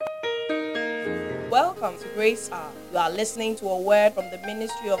Welcome to Grace Hour. You are listening to a word from the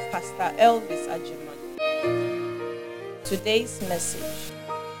ministry of Pastor Elvis Agyemang. Today's message.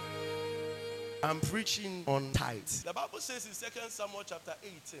 I'm preaching on tithe. The Bible says in 2 Samuel chapter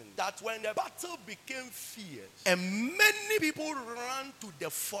 18 that when the battle became fierce and many people ran to the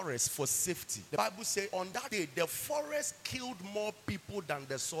forest for safety, the Bible says on that day the forest killed more people than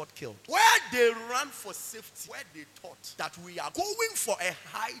the sword killed. Where they ran for safety, where they thought that we are going for a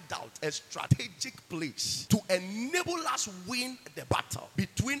hideout, a strategic place to enable us win the battle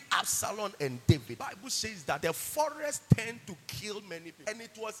between Absalom and David, the Bible says that the forest turned to kill many people. And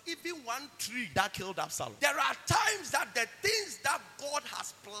it was even one tree that killed Absalom. There are times that the things that God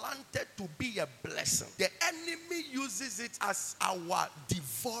has planted to be a blessing, the enemy uses it as our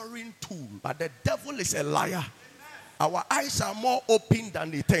devouring tool. But the devil is a liar. Our eyes are more open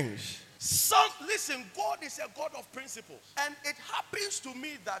than he thinks. Listen, God is a God of principles. And it happens to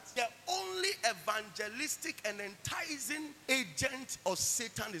me that the only evangelistic and enticing agent of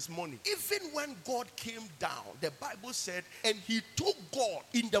Satan is money. Even when God came down, the Bible said, and he took God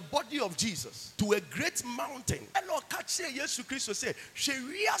in the body of Jesus to a great mountain. And Jesus Christ said,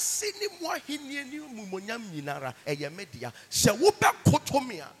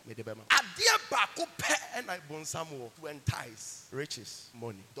 to entice riches,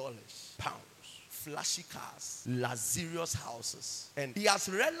 money, dollars, pounds, flashy cars, luxurious houses. And he has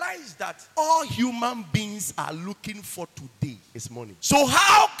realized that all human beings are looking for today is money. So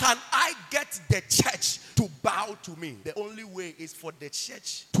how can I get the church to bow to me? The only way is for the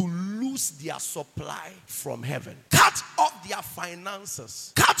church to lose their supply from heaven. Cut off their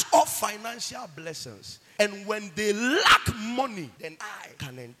finances. Cut off financial blessings. And when they lack money, then I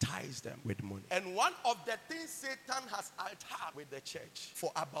can entice them with money. And one of the things Satan has attacked with the church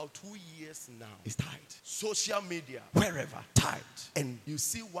for about 2 years now is tithe. Social media, wherever, tithe. And you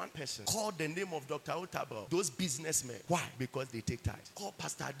see one person call the name of Dr. Otabel, those businessmen. Why? Because they take tithe. Call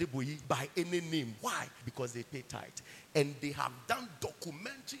Pastor Adeboye by any name. Why? Because they pay tithe. And they have done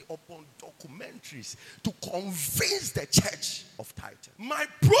documentary upon documentaries to convince the church of tithing. My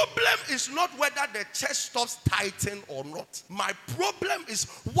problem is not whether the church stops tithing or not. My problem is,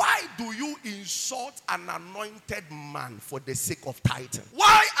 why do you insult an anointed man for the sake of tithing?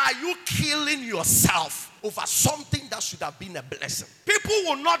 Why are you killing yourself over something that should have been a blessing? People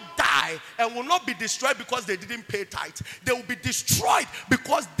will not die and will not be destroyed because they didn't pay tithe. They will be destroyed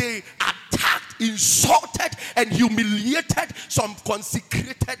because they attacked, insulted, and humiliated some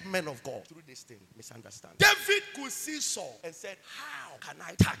consecrated men of God through this thing. Misunderstand. David could see Saul and said, how can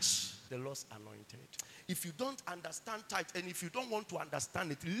I touch the Lord's anointed? If you don't understand tithe, and if you don't want to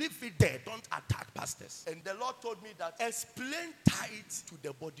understand it, leave it there. Don't attack pastors. And the Lord told me that explain tithe to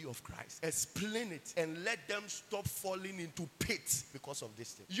the body of Christ. Explain it and let them stop falling into pits because of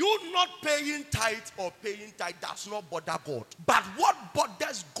this thing. You not paying tithe or paying tithe does not bother God. But what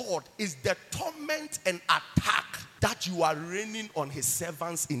bothers God is the torment and attack that you are raining on his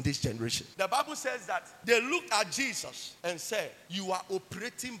servants in this generation. The Bible says that they looked at Jesus and said, you are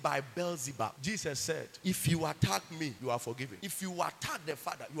operating by Beelzebub. Jesus said, if you attack me, you are forgiven. If you attack the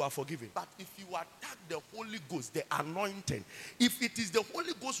Father, you are forgiven. But if you attack the Holy Ghost, the anointing, if it is the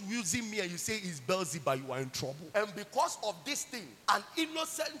Holy Ghost using me and you say it's Beelzebub, you are in trouble. And because of this thing, an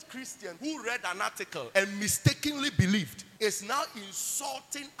innocent Christian who read an article and mistakenly believed is now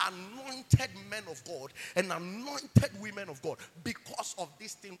insulting anointed men of God and anointed women of God because of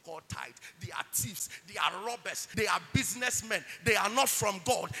this thing called tithe. They are thieves, they are robbers, they are businessmen, they are not from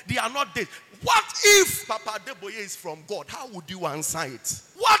God, they are not this. What if Papa Adeboye is from God? How would you answer it?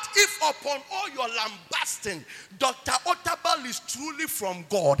 What if upon all your lambasting, Dr. Otabel is truly from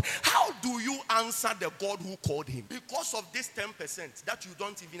God? How do you answer the God who called him? Because of this 10% that you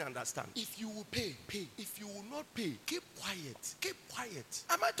don't even understand. If you will pay, pay. If you will not pay, keep quiet. Keep quiet.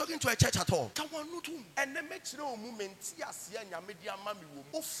 Am I talking to a church at all? And then make sure moment media mami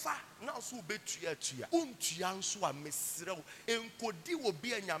ofa na so betua tua. Untua nso a mesrew. Enkodi will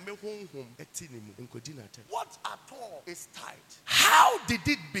be a nyame honhom etinimu. Enkodi na te. What at all is tithe? How did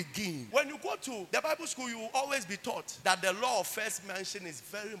it begin? When you go to the Bible school, you will always be taught that the law of first mention is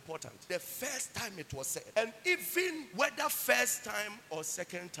very important. The first time it was said. And even whether first time or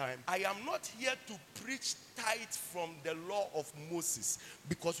second time, I am not here to preach tithe from the law of Moses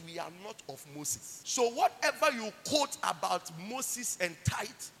because we are not of Moses. So whatever you quote about Moses and tithe,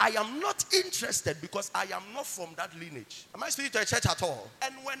 I am not interested because I am not from that lineage. Am I speaking to a church at all?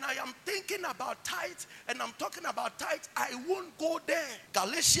 And when I am thinking about tithe and I'm talking about tithe, I won't go there.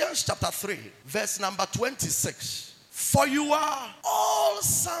 Galatians chapter 3, verse number 26. For you are all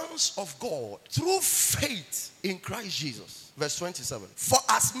sons of God through faith in Christ Jesus. verse 27. For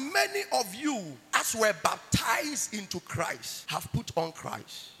as many of you as were baptized into Christ have put on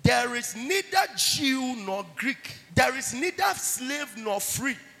Christ. There is neither Jew nor Greek. There is neither slave nor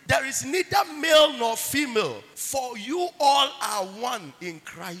free. There is neither male nor female. For you all are one in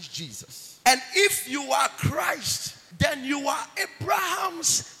Christ Jesus. And if you are Christ, then you are Abraham's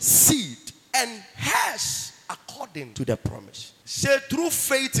seed and heirs according to the promise. Say, through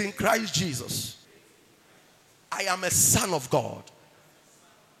faith in Christ Jesus, I am a son of God.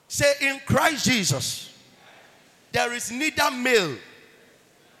 Say, in Christ Jesus, there is neither male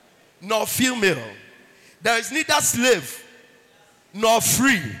nor female. There is neither slave nor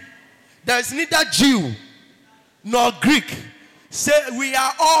free. There is neither Jew nor Greek. Say, we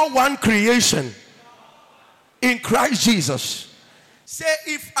are all one creation in Christ Jesus. Say,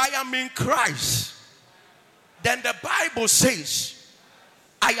 if I am in Christ, then the Bible says,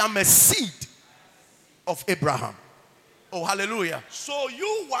 I am a seed of Abraham. Oh, hallelujah. So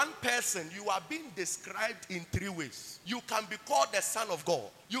you, one person, you are being described in three ways. You can be called the Son of God.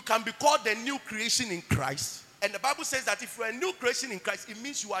 You can be called the new creation in Christ. And the Bible says that if you are a new creation in Christ, it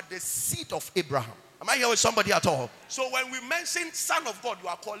means you are the seed of Abraham. Am I here with somebody at all? So when we mention Son of God, you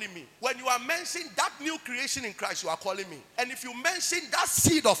are calling me. When you are mentioning that new creation in Christ, you are calling me. And if you mention that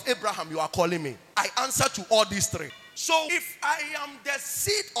seed of Abraham, you are calling me. I answer to all these three. So if I am the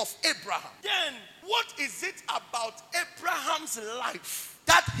seed of Abraham, then what is it about Abraham's life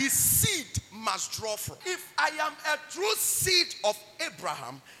that his seed must draw from? If I am a true seed of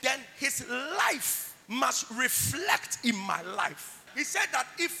Abraham, then his life must reflect in my life. He said that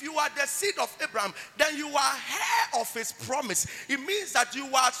if you are the seed of Abraham, then you are heir of his promise. It means that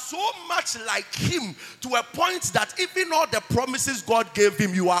you are so much like him to a point that even all the promises God gave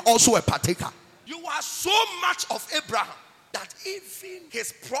him, you are also a partaker. You are so much of Abraham that even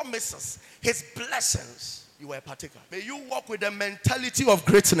his promises, his blessings, you are a partaker. May you walk with the mentality of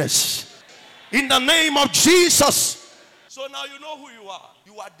greatness. In the name of Jesus. So now you know who you are.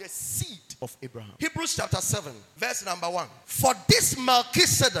 You are the seed of Abraham. Hebrews chapter 7, verse number 1. For this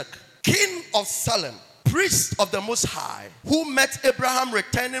Melchizedek, king of Salem, priest of the Most High, who met Abraham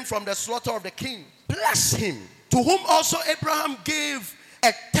returning from the slaughter of the king, blessed him, to whom also Abraham gave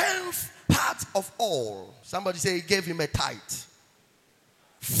a 10th part of all. Somebody say he gave him a tithe.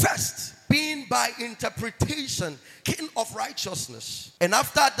 First, being by interpretation king of righteousness, and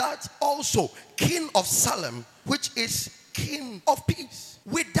after that also king of Salem, which is king of peace,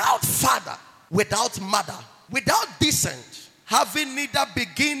 without father, without mother, without descent, having neither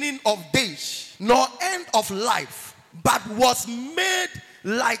beginning of days nor end of life, but was made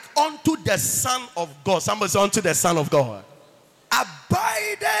like unto the Son of God. Somebody say, unto the Son of God.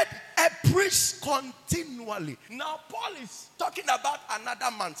 Abided a priest continually. Now Paul is talking about another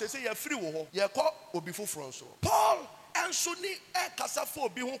man. Say you're free. You're called Obifu Franso. Paul and Suni Kasafo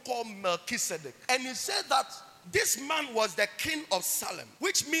Obi who called Melchizedek. And he said that this man was the king of Salem,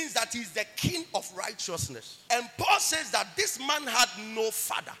 which means that he's the king of righteousness. And Paul says that this man had no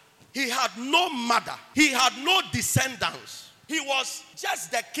father. He had no mother. He had no descendants. He was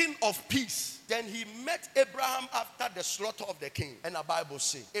just the king of peace. Then he met Abraham after the slaughter of the king. And the Bible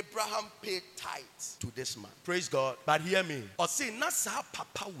says, Abraham paid tithes to this man. Praise God. But hear me. Or say, Nasa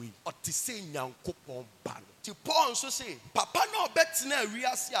papa we, or to say, Nyankopon ban. To Paul also say, Papa no betina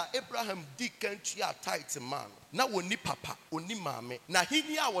riasia Abraham dikentia tithes man. Na woni papa, oni mame. Na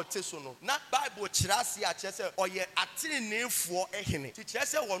hini a wote so no. Na Bible chirasi a chese oye atenenefo ehene. Ti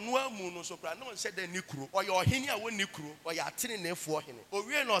chese wonu amu no so kra na won se da nikuro. Oye ohene a woni nikuro, oye atenenefo ehene.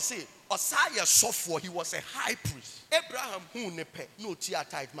 Owie no say, Osaya sofo, he was a high priest. Abraham who ne pe no tia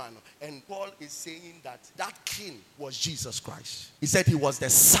tithe man. And Paul is saying that that king was Jesus Christ. He said he was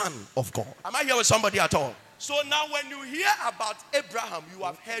the Son of God. Am I here with somebody at all? So now when you hear about Abraham, you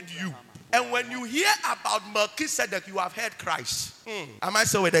have heard you. And when you hear about Melchizedek, you have heard Christ. Am I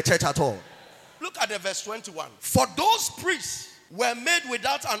still with the church at all? Look at the verse 21. For those priests were made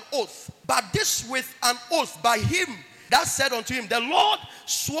without an oath, but this with an oath by him that said unto him, the Lord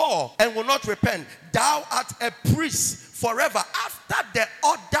swore and will not repent. Thou art a priest forever after the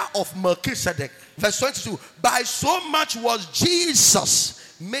order of Melchizedek. Verse 22. By so much was Jesus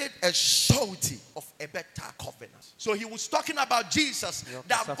made a surety of a better covenant. So he was talking about Jesus,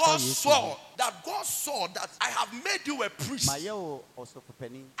 that God saw that I have made you a priest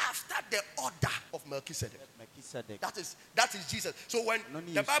after the order of Melchizedek. That is Jesus. So when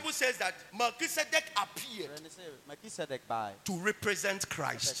the Bible says that Melchizedek appeared to represent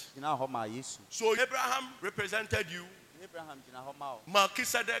Christ. So Abraham represented you.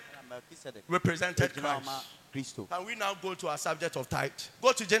 Melchizedek represented Christ. Can we now go to our subject of tithe?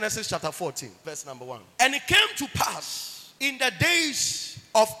 Go to Genesis chapter 14, verse number 1. And it came to pass In the days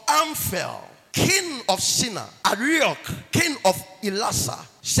of Amphel, king of Shinar, Arioch, king of Elasa,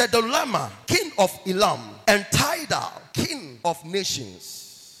 Shedolama, king of Elam, and Tidal, king of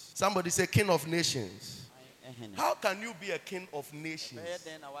nations. Somebody say king of nations. How can you be a king of nations?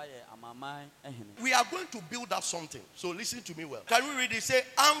 We are going to build up something. So listen to me well. Can we read it? Say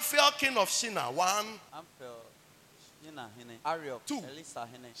Amphel, king of Shinar. 1. Arioch, 2.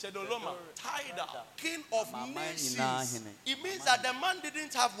 Shedoloma, Tidal, king of nations. It means that the man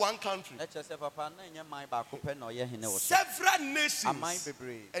didn't have one country. Several nations.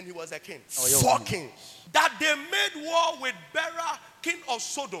 And he was a king. 4 kings. That they made war with Bera, king of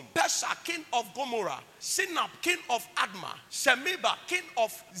Sodom, Pesha, king of Gomorrah, Sinab, king of Admah, Shemeba, king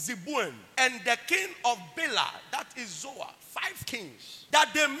of Zeboim, and the king of Bela, that is Zoar. 5 kings.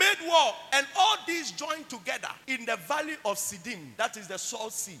 That they made war, and all these joined together in the valley of Siddim, that is the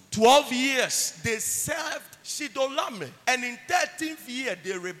Salt Sea. 12 years they served Shidolame, and in 13th year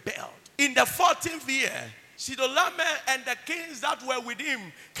they rebelled. In the 14th year, Shidolame and the kings that were with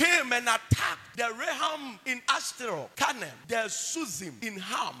him came and attacked the Reham in Ashtaroth, Canaan, the Suzim in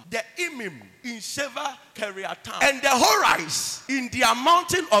Ham, the Imim in Sheva Kiriatam, and the Horites in the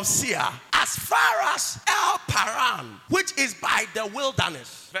mountain of Seir, as far as El Paran, which is by the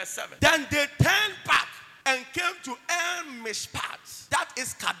wilderness. Verse 7. Then they turned back and came to El Mishpat, that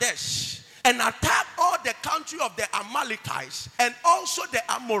is Kadesh, and attacked all the country of the Amalekites and also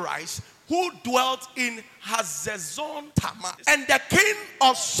the Amorites, who dwelt in Hazezon Tamar. And the king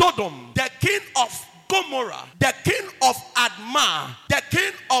of Sodom, the king of Gomorrah, the king of Admah, the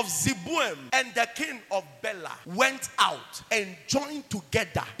king of Zeboim, and the king of Bela went out and joined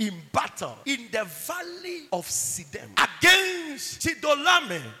together in battle in the valley of Siddim against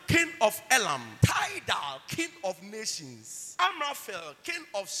Chidolame, king of Elam, Tidal, king of nations, Amraphel, king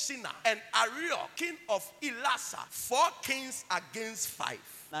of Shinar, and Arioch, king of Elasa. 4 kings against 5.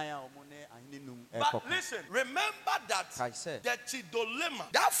 But listen, remember that the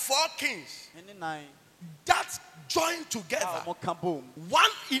Chidolema, that 4 kings that joined together,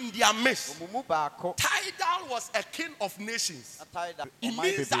 one in their midst. Tidal was a king of nations. It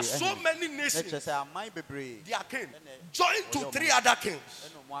means that so many nations, their king, joined to 3 other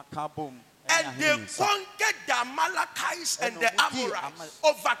kings. And they conquered the Amalekites and the Amorites,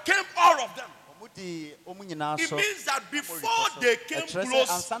 overcame all of them. It means that before they came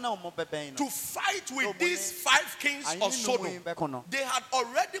close to fight with these 5 kings of Sodom, they had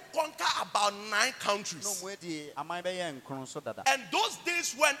already conquered about 9 countries. And those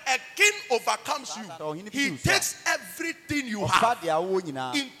days when a king overcomes you, he takes everything you have,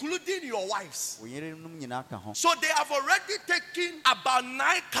 including your wives. So they have already taken about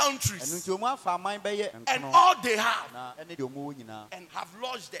 9 countries and all they have, and have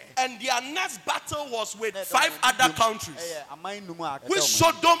lodged there. And their next battle was with 5 other countries, with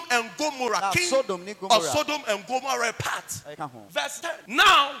Sodom and Gomorrah, king of Sodom and Gomorrah part. Verse 10.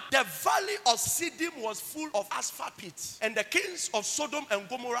 Now the valley of Siddim was full of asphalt pits, and the kings of Sodom and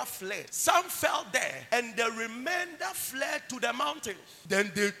Gomorrah fled. Some fell there, and the remainder fled to the mountains. Then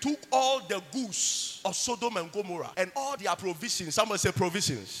they took all the goods of Sodom and Gomorrah and all their provisions, someone say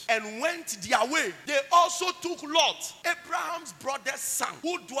provisions, and went their way. They also took Lot, Abraham's brother's son,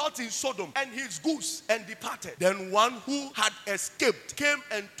 who dwelt in Sodom, and his goods, and departed. Then one who had escaped came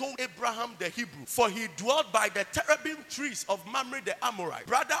and told Abraham the Hebrew, for he dwelt by the terebinth trees of Mamre the Amorite,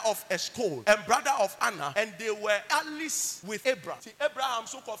 brother of Eshcol and brother of Anna, and they were allies with Abraham. See, Abraham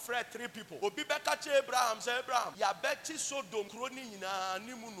so called 3 people. Obi bekache Abraham say, Abraham, ya bechi Sodom kroni nyina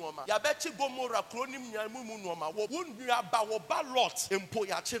ni mu nuoma, ya bechi Gomorrah kroni nyina mu nuoma, wo nua ba wo ba Lot empo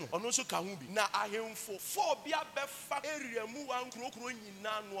ya che no ono so ka hu bi na ahemfo 4 bia befa area mu wan krokro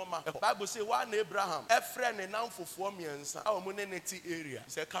nyina nuoma. Bible say one Abraham efre ne namfofo miensa a omo ne neti area.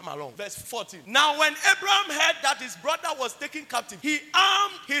 He said come along. Verse 14. Now when Abraham heard that his brother was taken captive, he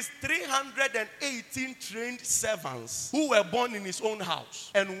armed his 318 trained servants who were born in his own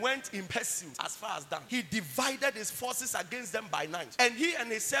house and went in pursuit as far as Dan. He divided his forces against them by night, and he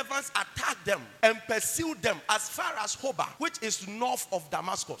and his servants attacked them and pursued them as far as Hobah, which is north of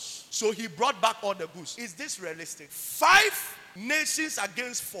Damascus. So he brought back all the goods. Is this realistic? 5 nations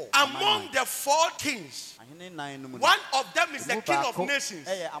against 4. Among the 4 kings, one of them is the king of nations.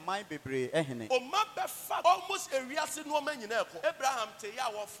 Almost Abraham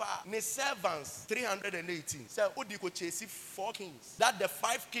his servants 318. So 4 kings that the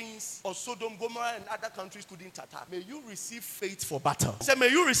 5 kings of Sodom, Gomorrah, and other countries couldn't attack. May you receive faith for battle. Say, may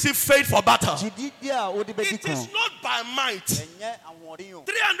you receive faith for battle. It is not by might.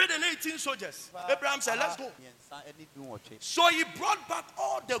 318 soldiers. Abraham said, let's go. So he brought back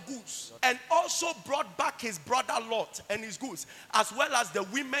all the goods and also brought back his brother Lot and his goods, as well as the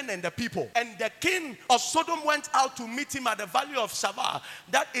women and the people. And the king of Sodom went out to meet him at the valley of Shavah.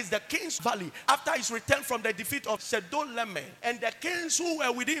 That is the king's valley, after his return from the defeat of Chedorlaomer. And the kings who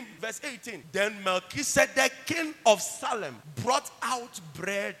were with him, verse 18. Then Melchizedek, king of Salem, brought out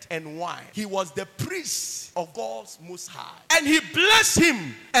bread and wine. He was the priest of God's Most High. And he blessed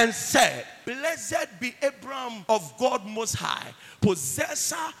him and said, blessed be Abraham of God Most High,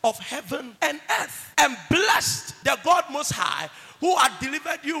 possessor of heaven and earth. And blessed the God Most High, who had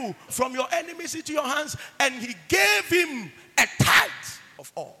delivered you from your enemies into your hands. And he gave him a tithe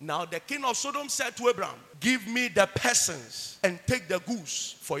of all. Now the king of Sodom said to Abraham, give me the persons and take the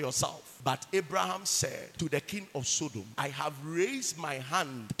goods for yourself. But Abraham said to the king of Sodom, I have raised my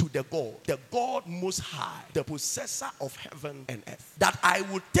hand to the God Most High, the possessor of heaven and earth, that I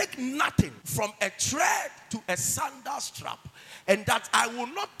will take nothing from a thread to a sandal strap, and that I will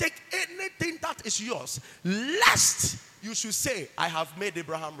not take anything that is yours, lest you should say, I have made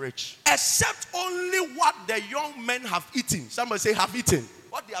Abraham rich, except only what the young men have eaten. Somebody say, have eaten.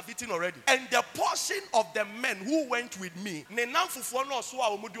 What they have eaten already. And the portion of the men who went with me, Anna,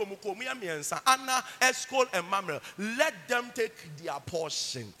 Eshcol, and Mamre, let them take their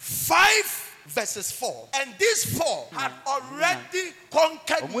portion. 5 verses 4. And these 4 had already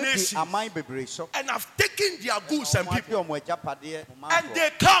conquered nations and have taken their goods and people. And they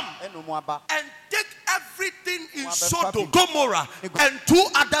come and take everything in Sodom, Gomorrah, and 2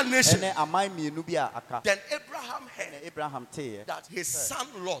 other nations. Then Abraham heard that his son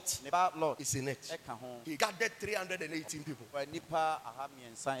Lot is in it. He gathered 318 people. Went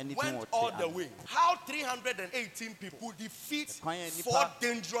all the way. How 318 people could defeat 4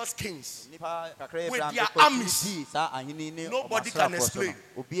 dangerous kings with their armies, nobody can explain.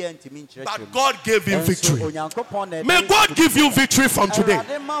 But God gave him victory. May God give you victory from today.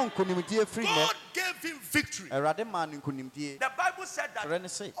 God gave him victory. The Bible said that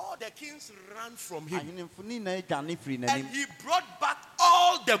all the kings ran from him, and he brought back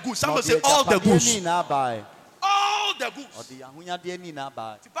all the goods. Somebody say all the goods. All the goods. The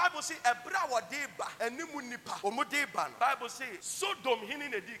Bible says, Bible says, Sodom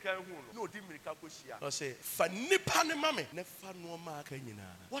hinin edika no dimirika koshia. Say,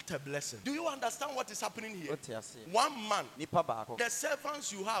 what a blessing. Do you understand what is happening here? 1 man. The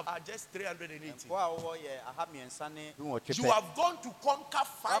servants you have are just 380. You have gone to conquer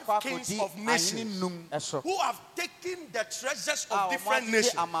 5 kings of nations who have taken the treasures of different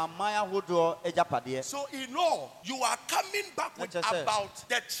nations. So in all, you are coming back with about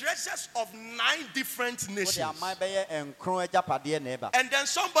the treasures of 9 different nations. And then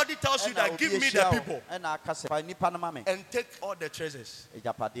somebody tells you that give me the people and take all the treasures.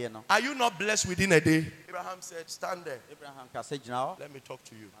 Are you not blessed within a day? Abraham said, stand there. Let me talk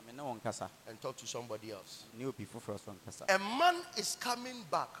to you and talk to somebody else. A man is coming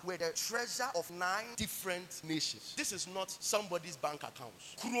back with a treasure of 9 different nations. This is not somebody's bank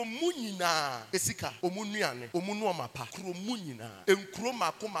accounts.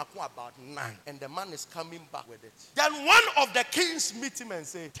 About 9. And the man is coming back with it. Then one of the kings meet him and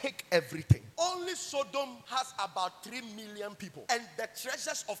say, take everything. Only Sodom has about 3 million people. And the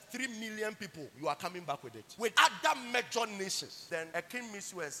treasures of 3 million people, you are coming back with it. With other major nations. Then a king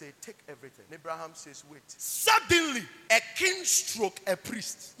meets you and say, take everything. And Abraham says, wait. Suddenly, a king struck a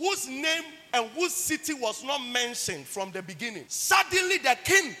priest whose name and whose city was not mentioned from the beginning. Suddenly, the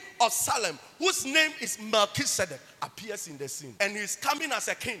king of Salem, whose name is Melchizedek, appears in the scene. And he's coming as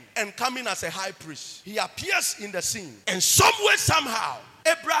a king and coming as a high priest. He appears in the scene. And some way, somehow,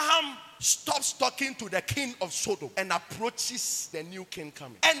 Abraham stops talking to the king of Sodom and approaches the new king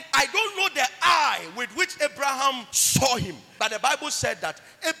coming. And I don't know the eye with which Abraham saw him, but the Bible said that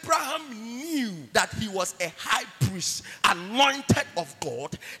Abraham knew that he was a high priest, anointed of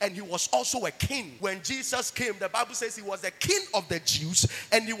God, and he was also a king. When Jesus came, the Bible says he was the king of the Jews,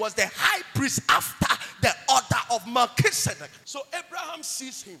 and he was the high priest after the order of Melchizedek. So Abraham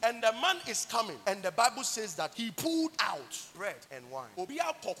sees him, and the man is coming, and the Bible says that he pulled out bread and wine.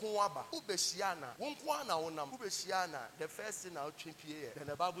 The first thing I'll change here. Then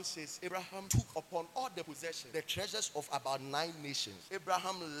the Bible says Abraham took upon all the possessions, the treasures of about 9 nations.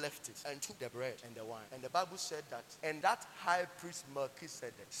 Abraham left it and took the bread and the wine. And the Bible said that, and that high priest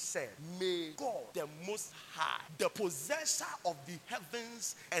Melchizedek said, may God, the Most High, the possessor of the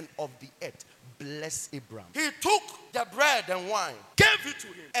heavens and of the earth, bless Abraham. He took the bread and wine, gave it to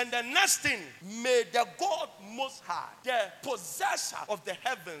him. And the next thing, may the God Most High, the possessor of the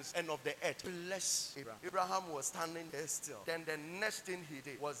heavens and of the earth, bless Abraham. Abraham was standing there still. Then the next thing he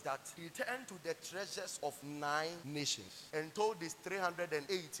did was that he turned to the treasures of 9 nations and told his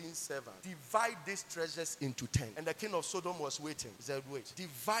 318 servants, divide these treasures into 10. And the king of Sodom was waiting. He said, wait,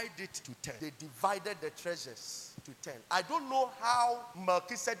 divide it to 10. They divided the treasures to 10. I don't know how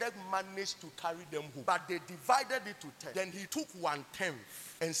Melchizedek managed to carry them home, but they divided it to 10. Then he took 1/10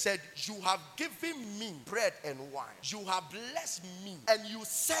 and said, you have given me bread and wine. You have blessed me. And you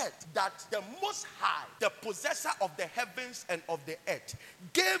said that the Most High, the possessor of the heavens and of the earth,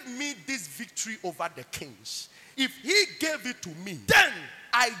 gave me this victory over the kings. If he gave it to me, then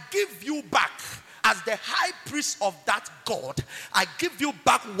I give you back. As the high priest of that God, I give you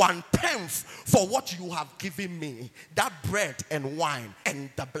back 1/10 for what you have given me, that bread and wine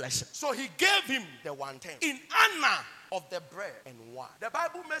and the blessing. So he gave him the 1/10 in honor of the bread and wine. The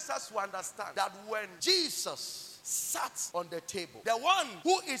Bible makes us to understand that when Jesus sat on the table, the one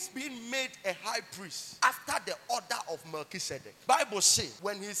who is being made a high priest after the order of Melchizedek, Bible says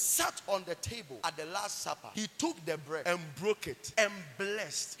when he sat on the table at the Last Supper, he took the bread and broke it and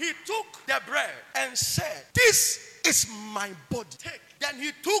blessed. He took the bread and said, this is my body. Take. Then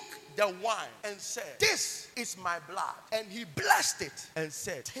he took the wine and said, this is my blood. And he blessed it and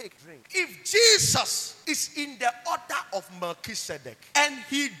said, take, drink. If Jesus is in the order of Melchizedek and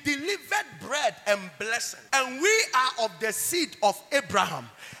he delivered bread and blessing, and we are of the seed of Abraham,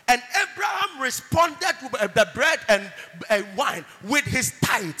 and Abraham responded to the bread and wine with his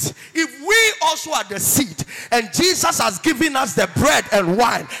tithe, if we also are the seed and Jesus has given us the bread and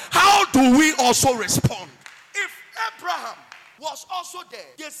wine, how do we also respond? If Abraham was also there,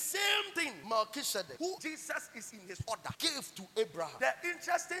 the same thing Melchizedek, who Jesus is in his order, gave to Abraham. The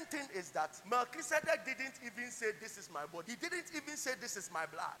interesting thing is that Melchizedek didn't even say, this is my body. He didn't even say, this is my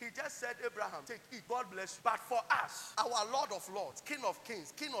blood. He just said, Abraham, take it, God bless you. But for us, our Lord of Lords, King of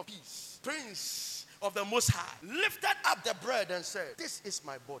Kings, King of Peace, Prince of the Most High, lifted up the bread and said, this is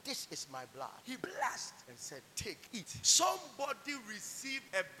my body, this is my blood. He blessed and said, take, eat. Somebody received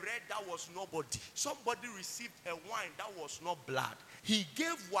a bread that was nobody. Somebody received a wine that was not blood. He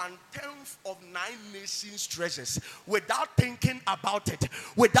gave 1/10 of 9 nations' treasures without thinking about it,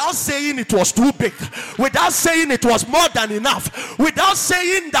 without saying it was too big, without saying it was more than enough, without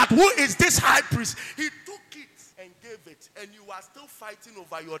saying that who is this high priest. He took it and gave it, and you are still fighting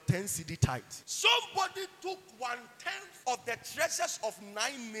over your 10 cedi tithe. Somebody took 1/10 of the treasures of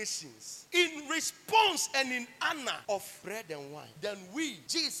 9 nations in response and in honor of bread and wine. Then we,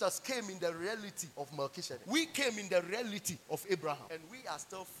 Jesus, came in the reality of Melchizedek. We came in the reality of Abraham, and we are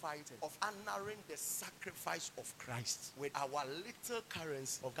still fighting of honoring the sacrifice of Christ with our little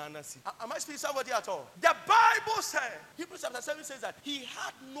currency of Ghana cedi. Am I speaking to somebody at all? The Bible says, Hebrews chapter 7 says that he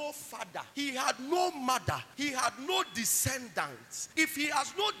had no father, he had no mother, he had no descendants. If he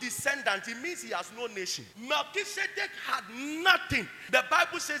has no descendant, it means he has no nation. Melchizedek had nothing. The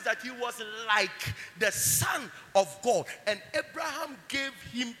Bible says that he was like the son of God, and Abraham gave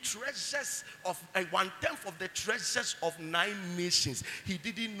him treasures of 1/10 of the treasures of 9 nations. He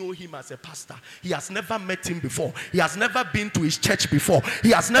didn't know him as a pastor. He has never met him before. He has never been to his church before.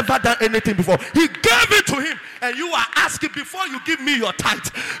 He has never done anything before. He gave it to him, and you are asking, before you give me your tithe,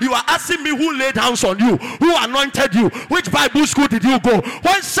 you are asking me who laid hands on you, who anointed you, which Bible school did you go?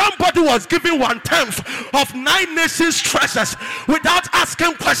 When somebody was giving 1/10 of 9 nations' treasures without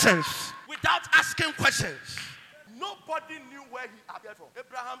asking questions, nobody knew where he appeared from.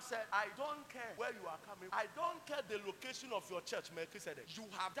 Abraham said, I don't care where you are coming. I don't care the location of your church, Melchizedek. You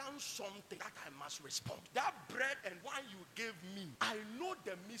have done something that I must respond. That bread and wine you gave me, I know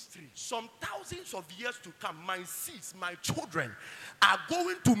the mystery. Some thousands of years to come, my seeds, my children are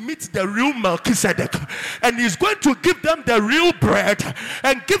going to meet the real Melchizedek, and he's going to give them the real bread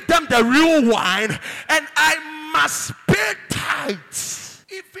and give them the real wine, and I must pay tithes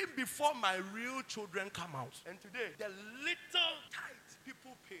even before my real children come out. And today, the little tithe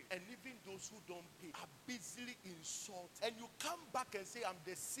people pay, and even those who don't pay, are busily insulted. And you come back and say, I'm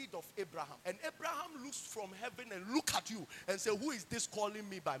the seed of Abraham. And Abraham looks from heaven and look at you and say, who is this calling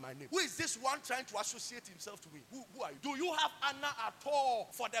me by my name? Who is this one trying to associate himself to me? Who are you? Do you have honor at all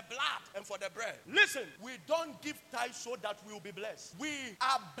for the blood and for the bread? Listen, we don't give tithe so that we will be blessed. We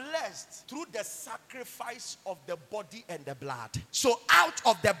are blessed through the sacrifice of the body and the blood. So out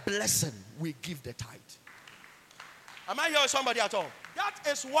of the blessing, we give the tithe. Am I here with somebody at all? That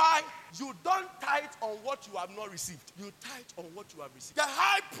is why you don't tithe on what you have not received. You tithe on what you have received. The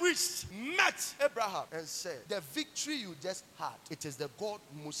high priest met Abraham and said, the victory you just had, it is the God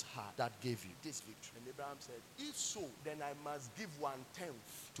Most High that gave you this victory. And Abraham said, if so, then I must give 1/10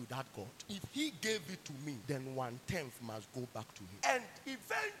 to that God. If he gave it to me, then 1/10 must go back to him. And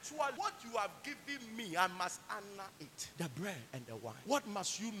eventually, what you have given me, I must honor it. The bread and the wine. What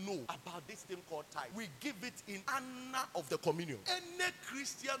must you know about this thing called tithe? We give it in honor of the communion. Any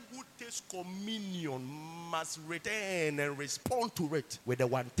Christian who takes communion must return and respond to it with the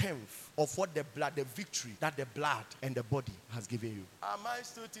 1/10 of what the blood, the victory that the blood and the body has given you. Am I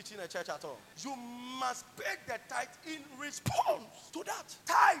still teaching a church at all? You must pay the tithe in response to that.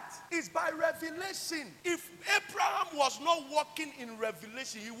 Tithe is by revelation. If Abraham was not walking in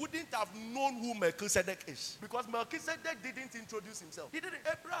revelation, he wouldn't have known who Melchizedek is. Because Melchizedek didn't introduce himself. He didn't.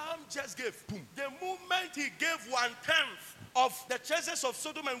 Abraham just gave. Boom. The moment he gave 1/10 of the treasures of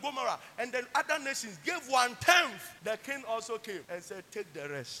Sodom and Gomorrah, and then other nations gave 1/10, the king also came and said, take the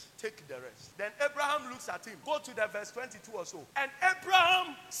rest. Take the rest. Then Abraham looks at him. Go to the verse 22 or so. And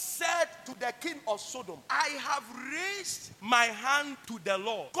Abraham said to the king of Sodom, I have raised my hand to the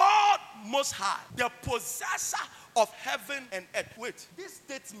Lord, God Most High, the possessor of heaven and earth. Wait, this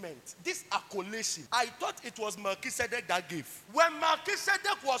statement, this accolation, I thought it was Melchizedek that gave. When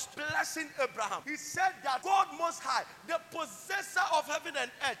Melchizedek was blessing Abraham, he said that God Most High, the possessor of heaven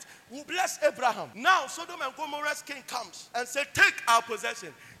and earth, will bless Abraham. Now Sodom and Gomorrah's king comes and said, take our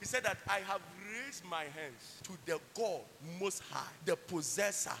possession. He said that I have raised my hands to the God Most High, the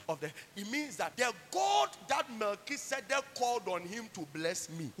possessor of the. It means that the God that Melchizedek called on him to bless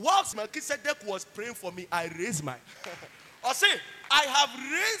me, whilst Melchizedek was praying for me, I raised my. Or say, I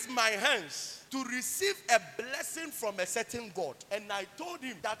have raised my hands to receive a blessing from a certain God, and I told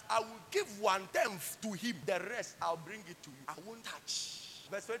him that I will give 1/10 to him. The rest I'll bring it to you. I won't touch.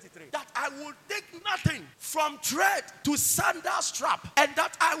 Verse 23. That I will take nothing from thread to sandal strap, and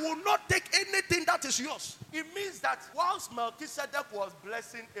that I will not take anything that is yours. It means that whilst Melchizedek was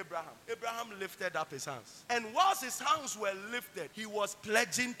blessing Abraham, Abraham lifted up his hands. And whilst his hands were lifted, he was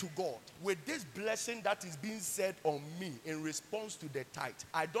pledging to God, with this blessing that is being said on me in response to the tithe,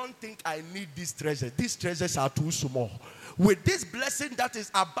 I don't think I need these treasures. These treasures are too small. With this blessing that is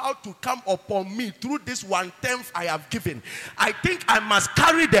about to come upon me through this 1/10 I have given, I think I must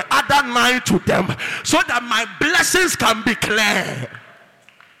carry the other 9 to them so that my blessings can be clear.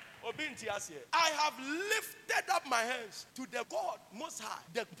 I have lifted up my hands to the God Most High,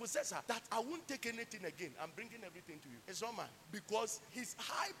 the possessor, that I won't take anything again. I'm bringing everything to you. It's not mine. Because his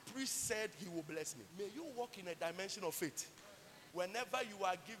high priest said he will bless me. May you walk in a dimension of faith. Whenever you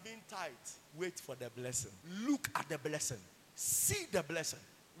are giving tithe, wait for the blessing. Look at the blessing. See the blessing.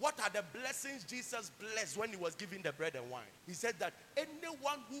 What are the blessings Jesus blessed when he was giving the bread and wine? He said that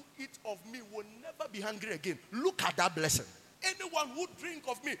anyone who eats of me will never be hungry again. Look at that blessing. Anyone who drink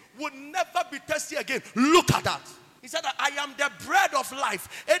of me will never be thirsty again. Look at that. He said that I am the bread of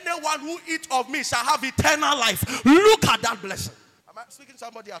life. Anyone who eats of me shall have eternal life. Look at that blessing. Am I speaking to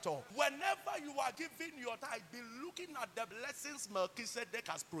somebody at all? Whenever you are giving your tithe, be looking at the blessings Melchizedek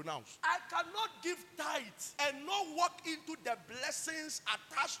has pronounced. I cannot give tithe and not walk into the blessings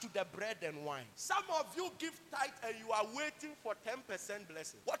attached to the bread and wine. Some of you give tithe and you are waiting for 10%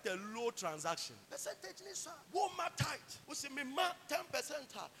 blessing. What a low transaction. Percentage is woman tithe. We say me ma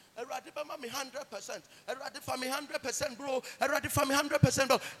 10%. Eradi for me 100%. Eradi for me 100%, bro. Eradi for me 100%,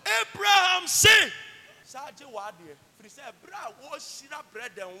 bro. Abraham said. Saje wadi. He said, "Bra, what shira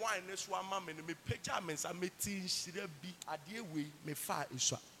bread and wine? This one, mama, me picture me sa me tea shira bi adie we me fa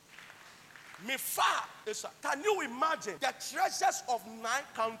iswa. Me fa iswa. Can you imagine the treasures of 9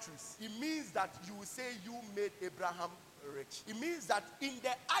 countries? It means that you will say you made Abraham rich. It means that in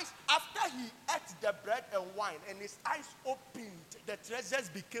the eyes, after he ate the bread and wine and his eyes opened, the treasures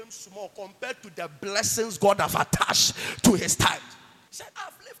became small compared to the blessings God has attached to his tithe. He said,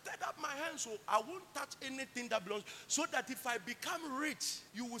 I've lifted up my hands, so I won't touch anything that belongs. So that if I become rich,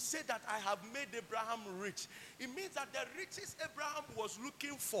 you will say that I have made Abraham rich. It means that the riches Abraham was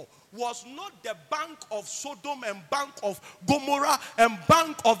looking for was not the bank of Sodom and bank of Gomorrah and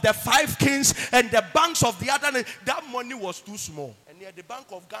bank of the 5 kings and the banks of the other. That money was too small. And yet the bank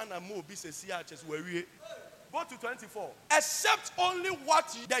of Ghana, Mo, Go to 24. Except only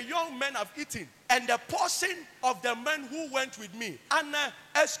what the young men have eaten, and the portion of the men who went with me, Anna,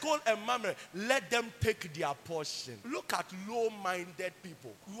 Eshcol, and Mamre, let them take their portion. Look at low-minded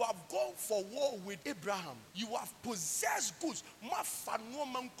people. You have gone for war with Abraham. You have possessed goods.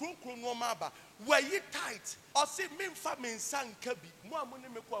 Were ye tight? Or say,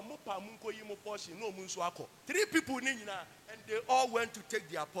 three people, and they all went to take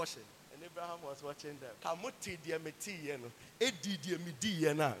their portion. And Abraham was watching them.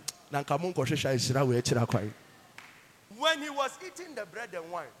 When he was eating the bread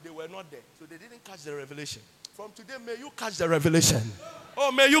and wine, they were not there. So they didn't catch the revelation. From today, may you catch the revelation.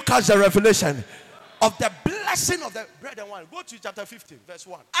 Oh, may you catch the revelation of the blessing of the bread and wine. Go to chapter 15, verse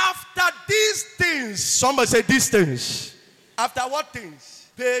 1. After these things, somebody say these things. After what things?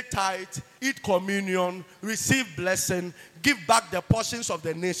 Pay tithe, eat communion, receive blessing, give back the portions of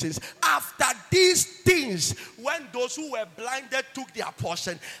the nations. After these things, when those who were blinded took their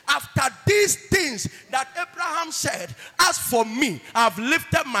portion, after these things that Abraham said, as for me, I've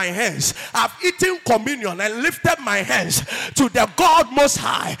lifted my hands, I've eaten communion and lifted my hands to the God Most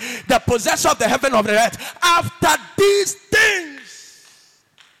High, the possessor of the heaven of the earth. After these things,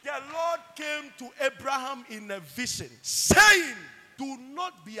 the Lord came to Abraham in a vision, saying, do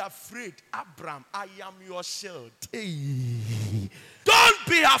not be afraid, Abraham. I am your shield. Hey. Don't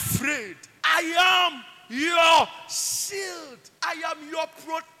be afraid. I am your shield. I am your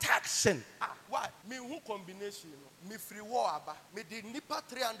protection. Why? Me who combination? Me free war aba. Me di nipa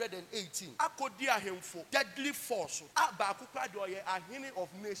 318. Akodi ahemfo. Deadly force. Aba akukwa doye ahene of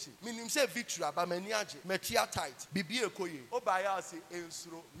nation. Minim say victory aba mani age. Metia tight. Bibi ekoye. Obaya say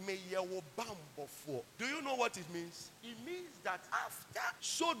ensuro me ye wo bambofo. Do you know what it means? It means that after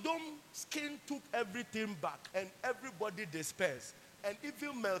Sodom's king took everything back and everybody dispersed, and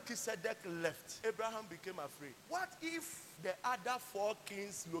even Melchizedek left, Abraham became afraid. What if the other four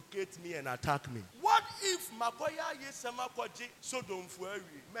kings locate me and attack me? What if Makoya Yesema Kwaji Sodom Fueri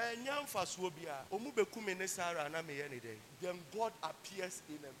Manyam Faswobia Omubeku Menesara Nameyene? Then God appears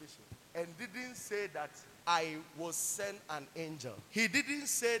in a vision and didn't say that I will send an angel. He didn't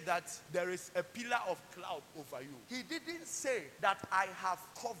say that there is a pillar of cloud over you. He didn't say that I have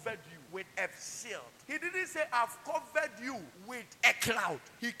covered you with a shield. He didn't say I've covered you with a cloud.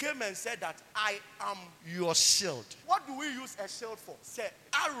 He came and said that I am your shield. What do we use a shield for? Say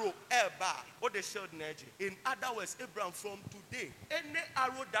arrow, bar. What the shield energy? In other words, Abraham, from today, any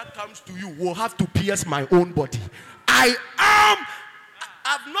arrow that comes to you will have to pierce my own body.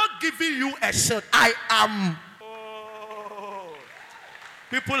 I've not given you a shield. I am. Oh.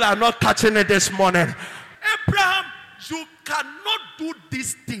 People are not catching it this morning. Abraham, you cannot do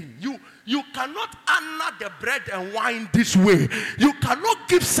this thing. You cannot honor the bread and wine this way. You cannot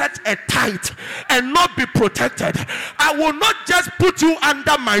give such a tithe and not be protected. I will not just put you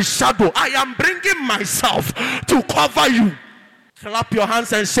under my shadow. I am bringing myself to cover you. Clap your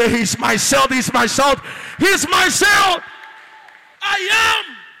hands and say, he's my shield, he's my shield, he's my shield. I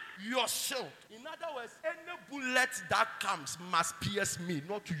am your shield. In other words, any bullet that comes must pierce me,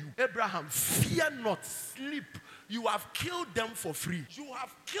 not you. Abraham, fear not, sleep. You have killed them for free. You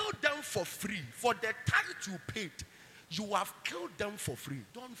have killed them for free. For the tithe you paid, you have killed them for free.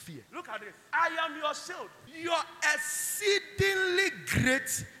 Don't fear. Look at this. I am your shield. Your exceedingly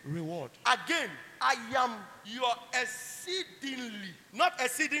great reward. Again, I am your exceedingly, not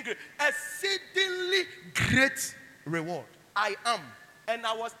exceeding great, exceedingly great reward. I am. And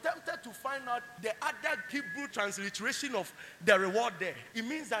I was tempted to find out the other Hebrew transliteration of the reward there. It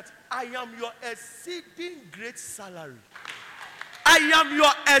means that I am your exceeding great salary. I am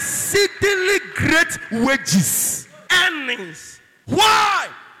your exceedingly great wages, earnings. Why?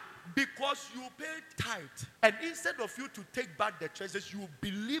 Because you paid tithe. And instead of you to take back the treasures, you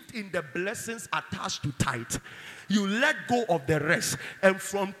believed in the blessings attached to tithe. You let go of the rest. And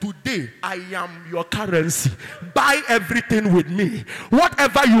from today, I am your currency. Buy everything with me.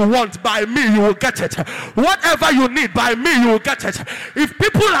 Whatever you want, by me, you will get it. Whatever you need, by me, you will get it. If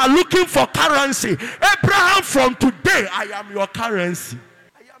people are looking for currency, Abraham, from today, I am your currency.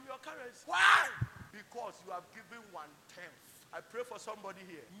 I am your currency. Why? Because you have given 1/10. I pray for somebody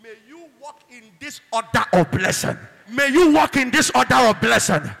here. May you walk in this order of blessing. May you walk in this order of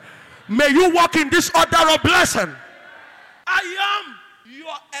blessing. May you walk in this order of blessing. I am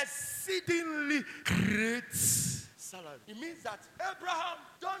your exceedingly great salary. It means that Abraham,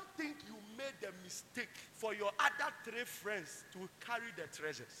 don't think you made a mistake for your other 3 friends to carry the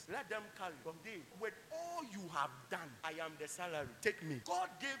treasures. Let them carry. From there, with all you have done, I am the salary. Take me. God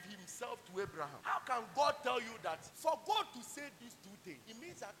gave himself to Abraham. How can God tell you that? For God to say these 2 things, it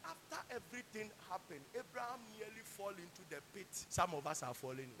means that after everything happened, Abraham nearly fall into the pit. Some of us are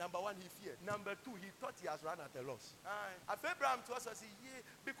falling. Number 1, he feared. Number 2, he thought he has run at a loss. If Abraham to us, yeah,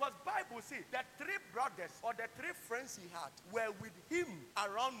 because Bible says the 3 brothers or the 3 friends he had were with him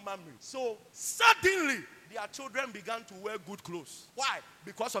around Mamre. So suddenly their children began to wear good clothes. Why?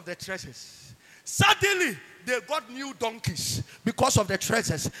 Because of the treasures. Suddenly they got new donkeys because of the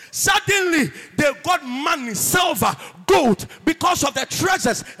treasures. Suddenly they got money, silver, gold because of the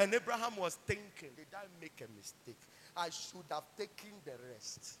treasures. And Abraham was thinking, did I make a mistake? I should have taken the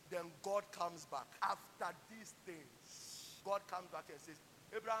rest. Then God comes back after these things. God comes back and says,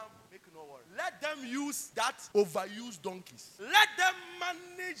 Abraham, make no worry. Let them use that overused donkeys. Let them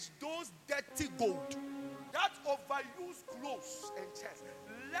manage those dirty gold, that overused clothes and chairs.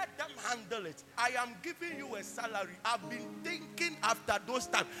 Let them handle it. I am giving you a salary. I've been thinking after those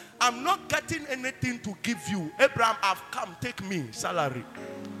times. I'm not getting anything to give you. Abraham, I've come. Take me, salary.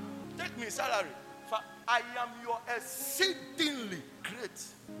 Take me, salary. For I am your exceedingly great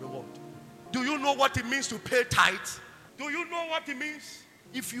reward. Do you know what it means to pay tithe? Do you know what it means?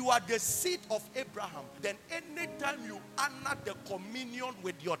 If you are the seed of Abraham, then anytime you honor the communion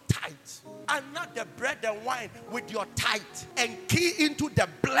with your tithe, honor the bread and wine with your tithe, and key into the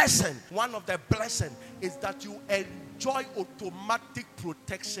blessing, one of the blessings is that you enjoy automatic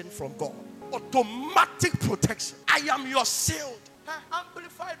protection from God. Automatic protection. I am your shield.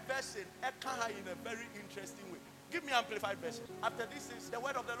 Amplified version, in a very interesting way. Give me amplified version. After this is the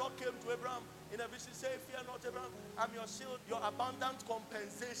word of the Lord came to Abraham in a vision, say, fear not, Abraham, I'm your shield, your abundant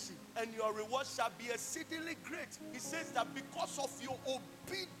compensation, and your reward shall be exceedingly great. He says that because of your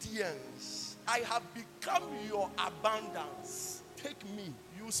obedience, I have become your abundance. Take me,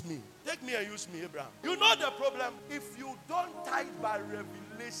 use me. Take me and use me, Abraham. You know the problem? If you don't tithe by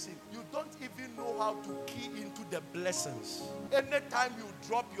revelation, you don't even know how to key into the blessings. Anytime you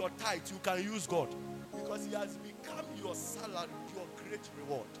drop your tithe, you can use God. Because he has become your salary, your great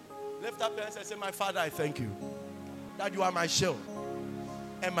reward. Lift up your hands and say, my Father, I thank you that you are my shield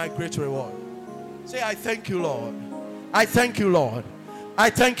and my great reward. Say, I thank you, Lord. I thank you, Lord. I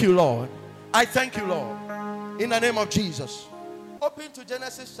thank you, Lord. I thank you, Lord. In the name of Jesus. Open to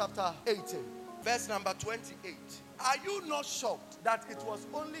Genesis chapter 18, verse number 28. Are you not shocked that it was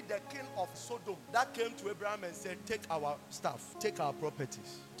only the king of Sodom that came to Abraham and said, take our stuff, take our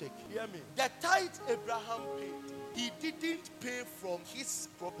properties, take. Hear me. The tithe Abraham paid, he didn't pay from his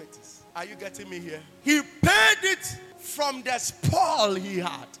properties. Are you getting me here? He paid it from the spoil he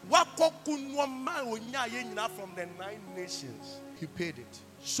had. From the 9 nations, he paid it.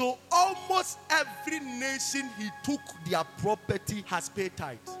 So almost every nation he took their property has paid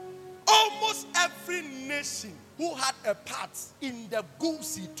tithe. Almost every nation who had a part in the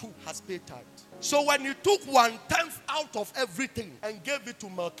goods he took has paid tithe. So when he took 1/10 out of everything and gave it to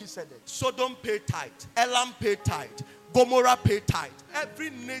Melchizedek, Sodom paid tithe, Elam paid tithe, Gomorrah paid tithe.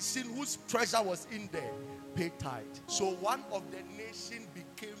 Every nation whose treasure was in there paid tithe. So one of the nations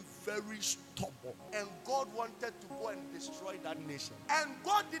became very stubborn, and God wanted to go and destroy that nation. And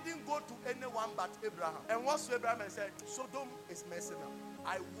God didn't go to anyone but Abraham. And once Abraham said, Sodom is messing up,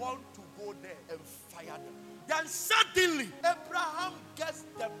 I want to go there and fire them. Then suddenly, Abraham gets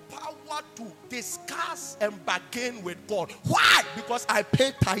the power to discuss and bargain with God. Why? Because I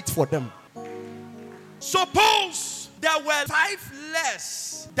paid tithe for them. Suppose there were 5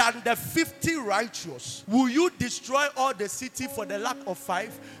 less than the 50 righteous. Will you destroy all the city for the lack of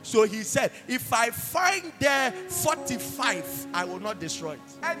 5? So he said, if I find there 45, I will not destroy it.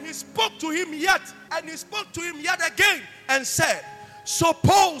 And he spoke to him yet, and he spoke to him yet again, and said,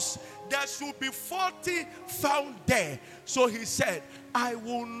 suppose there should be 40 found there. So he said, I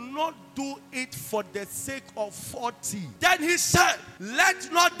will not do it for the sake of 40. Then he said,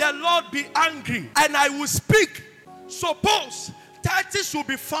 let not the Lord be angry, and I will speak. Suppose 30 should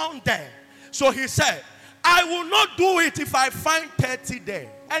be found there. So he said, I will not do it if I find 30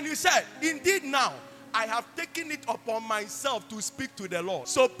 there. And he said, indeed now, I have taken it upon myself to speak to the Lord.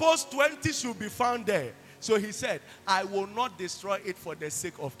 Suppose 20 should be found there. So he said, I will not destroy it for the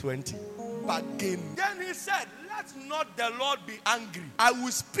sake of 20. Bargain. Then he said, let not the Lord be angry. I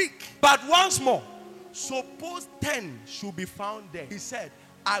will speak. But once more, suppose 10 should be found there. He said,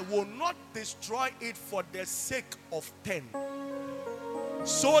 I will not destroy it for the sake of 10.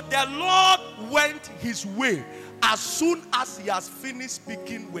 So the Lord went his way as soon as he has finished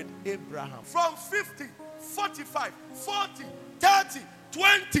speaking with Abraham. From 50, 45, 40, 30,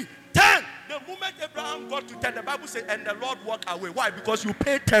 20, 10. the moment Abraham got to 10, the Bible says, and the Lord walked away. Why? Because you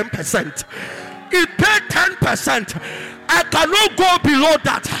paid 10%. He paid 10%. I cannot go below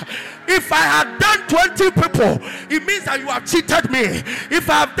that. If I had done 20 people, it means that you have cheated me. If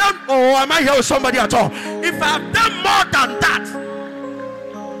I have done, oh, am I here with somebody at all? If I have done more than that,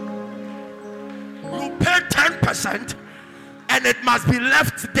 you pay 10% and it must be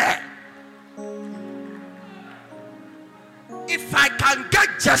left there. If I can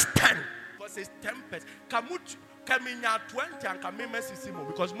get just 10, because it's 10%, can 20 and can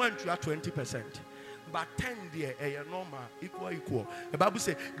because when you are 20%. But 10 there, normal, equal. The Bible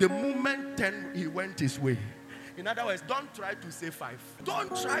says the moment 10 he went his way. In other words, don't try to say 5.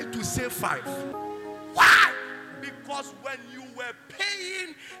 Don't try to say 5. Why? Because when you were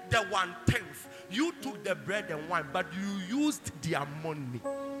paying the 1/10, you took the bread and wine, but you used their money.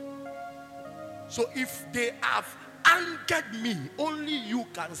 So if they have angered me, only you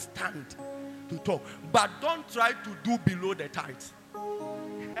can stand to talk. But don't try to do below the tithe.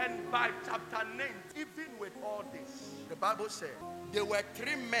 And by chapter 9, even with all this, the Bible said there were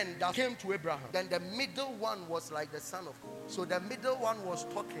 3 men that came to Abraham. Then the middle one was like the son of God. So the middle one was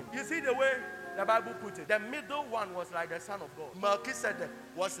talking. You see the way the Bible put it? The middle one was like the son of God. Melchizedek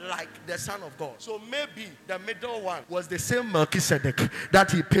was like the son of God. So maybe the middle one was the same Melchizedek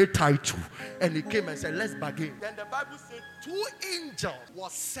that he paid tithe to. And he came and said, let's bargain. Then the Bible said 2 angels were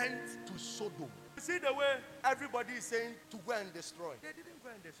sent to Sodom. You see the way everybody is saying to go and destroy. They didn't go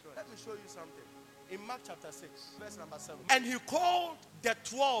and destroy. Let me show you something. In Mark chapter 6, verse number 7. And he called the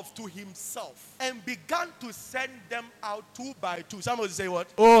 12 to himself and began to send them out 2 by 2. Somebody say what?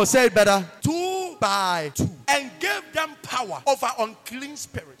 Oh, say it better. 2 by 2. And gave them power over unclean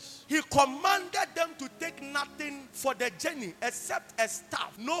spirits. He commanded them to take nothing for the journey except a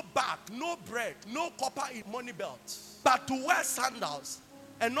staff, no bag, no bread, no copper in money belts, but to wear sandals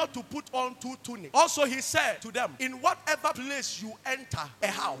and not to put on 2 tunics. Also he said to them, in whatever place you enter a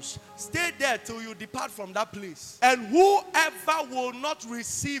house, stay there till you depart from that place. And whoever will not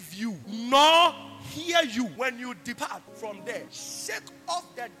receive you, nor hear you when you depart from there, shake off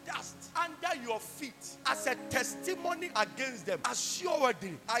the dust under your feet as a testimony against them.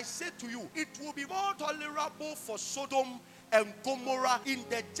 Assuredly, I say to you, it will be more tolerable for Sodom and Gomorrah in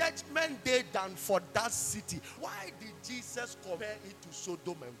the judgment day than for that city. Why did Jesus compare it to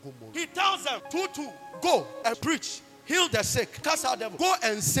Sodom and Gomorrah? He tells them, 2-2, go and preach, heal the sick, cast out devils, go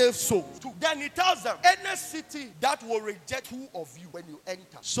and save souls. Then he tells them, any city that will reject 2 of you when you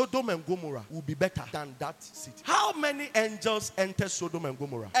enter, Sodom and Gomorrah will be better than that city. How many angels enter Sodom and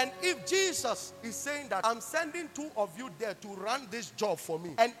Gomorrah? And if Jesus is saying that I'm sending 2 of you there to run this job for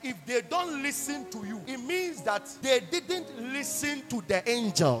me, and if they don't listen to you, it means that they didn't listen to the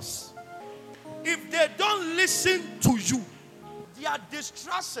angels. If they don't listen to you, their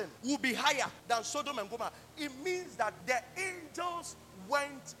destruction will be higher than Sodom and Gomorrah. It means that the angels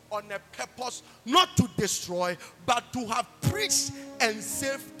went on a purpose not to destroy, but to have preached and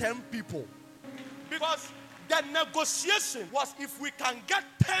saved 10 people. Because the negotiation was, if we can get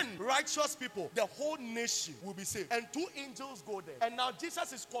 10 righteous people, the whole nation will be saved. And 2 angels go there. And now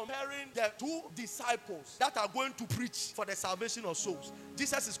Jesus is comparing the 2 disciples that are going to preach for the salvation of souls.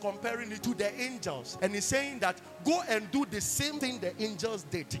 Jesus is comparing it to the angels. And he's saying that go and do the same thing the angels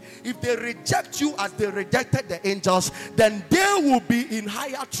did. If they reject you as they rejected the angels, then they will be in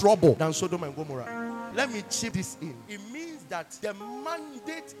higher trouble than Sodom and Gomorrah. Let me chip this in. It means that the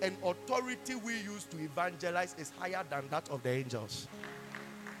mandate and authority we use to evangelize is higher than that of the angels.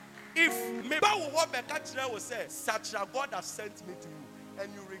 If will say, such a God has sent me to you,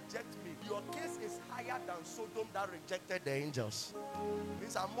 and you reject me, your case is higher than Sodom that rejected the angels.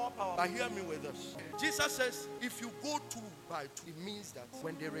 These are more powerful. But hear me with this. Jesus says, if you go 2 by 2, it means that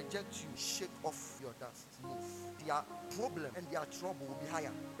when they reject you, shake off your dust, move. Their problem and their trouble will be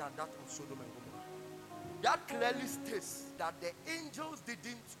higher than that of Sodom and Gomorrah. That clearly states that the angels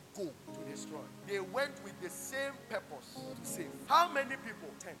didn't go to destroy. They went with the same purpose to save. How many people?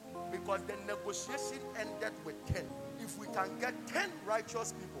 10. Because the negotiation ended with 10. If we can get 10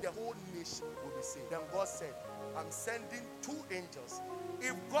 righteous people, the whole nation will be saved. Then God said, I'm sending 2 angels.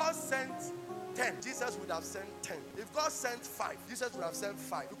 If God sent 10, Jesus would have sent 10. If God sent 5, Jesus would have sent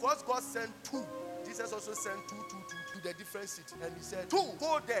 5. Because God sent 2, Jesus also sent 2 to the different cities. And he said, 2,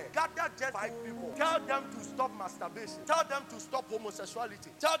 go there, gather just 5 people. Tell them to stop masturbation. Tell them to stop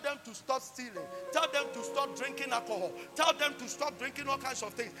homosexuality. Tell them to stop stealing. Tell them to stop drinking alcohol. Tell them to stop drinking all kinds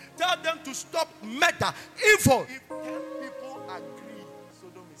of things. Tell them to stop murder, evil. If 10 people agree,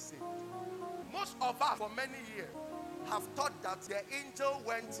 Sodom is saved. Most of us, for many years, have thought that the angel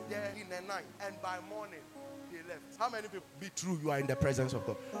went there in the night, and by morning, they left. How many people? Be true, you are in the presence of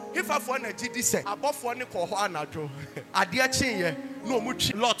God. If I want a GD say, above one kohoanajo, adiachin no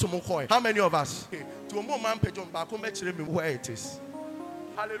much lot to mukoi. How many of us? To a moment, Pejon Bakum, where it is.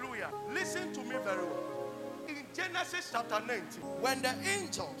 Hallelujah. Listen to me very well. In Genesis chapter 19, when the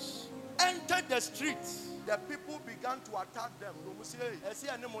angels entered the streets, the people began to attack them.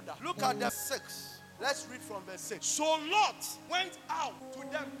 Look at the 6. Let's read from verse 6. So Lot went out to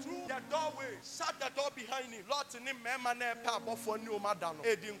them through the doorway, shut the door behind him. Lot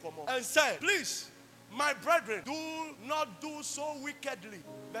and said, please, my brethren, do not do so wickedly.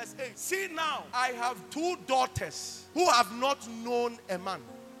 Verse 8. See now, I have 2 daughters who have not known a man.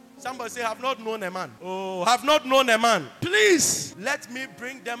 Somebody say, have not known a man. Oh, have not known a man. Please, let me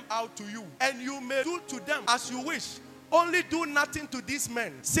bring them out to you, and you may do to them as you wish. Only do nothing to these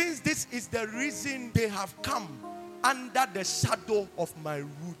men, since this is the reason they have come under the shadow of my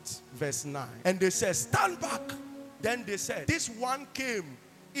root. Verse 9. And they said, stand back. Then they said, this one came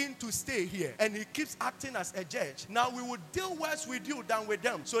in to stay here, and he keeps acting as a judge. Now we will deal worse with you than with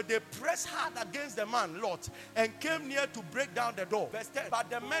them. So they pressed hard against the man Lot and came near to break down the door. Verse 10. But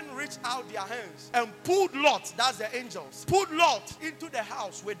the men reached out their hands and pulled Lot, that's the angels, pulled Lot into the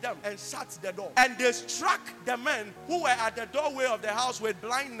house with them and shut the door. And they struck the men who were at the doorway of the house with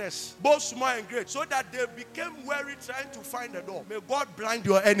blindness, both small and great, so that they became weary trying to find the door. May God blind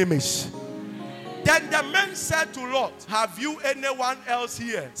your enemies. Then the men said to Lot, have you anyone else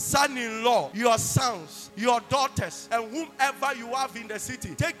here? Son-in-law, your sons, your daughters, and whomever you have in the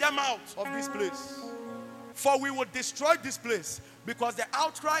city. Take them out of this place. For we will destroy this place, because the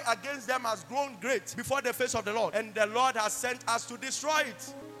outcry against them has grown great before the face of the Lord. And the Lord has sent us to destroy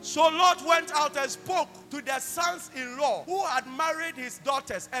it. So Lot went out and spoke to their sons-in-law who had married his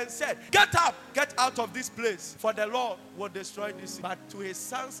daughters and said, get up, get out of this place, for the Lord will destroy this city. But to his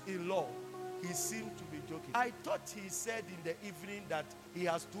sons-in-law, he seemed to be joking. I thought he said in the evening that he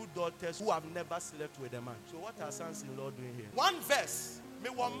has 2 daughters who have never slept with a man. So what are sons-in-law doing here? One verse.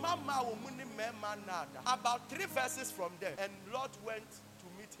 About 3 verses from there. And Lot went to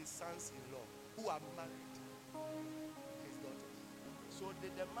meet his sons-in-law who have married his daughters. So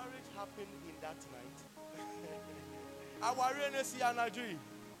did the marriage happen in that night?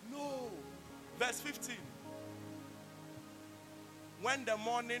 No. Verse 15. When the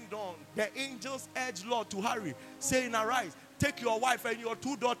morning dawned, the angels urged Lot to hurry, saying, arise, take your wife and your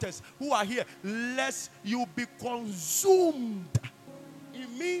 2 daughters who are here, lest you be consumed. It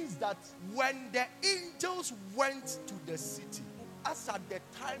means that when the angels went to the city, as at the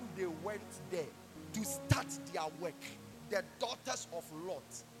time they went there to start their work, the daughters of Lot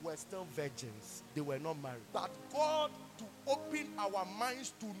were still virgins. They were not married. But God, to open our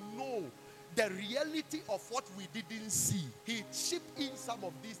minds to know the reality of what we didn't see, he chipped in some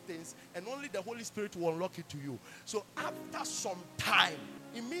of these things, and only the Holy Spirit will unlock it to you. So after some time,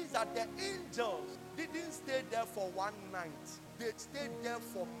 it means that the angels didn't stay there for one night. They stayed there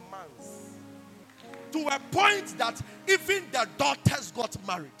for months. To a point that even the daughters got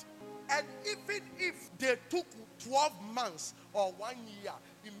married. And even if they took 12 months or 1 year,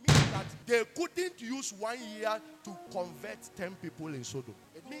 it means that they couldn't use 1 year to convert 10 people in Sodom.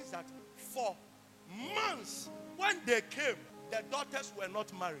 It means that for months, when they came, the daughters were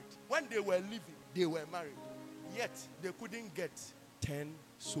not married. When they were living, they were married. Yet, they couldn't get 10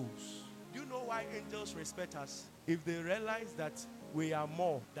 souls. Do you know why angels respect us? If they realize that we are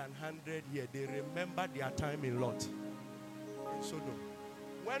more than 100 here, they remember their time in Lot, in Sodom.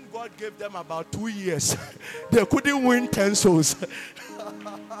 When God gave them about 2 years, they couldn't win 10 souls.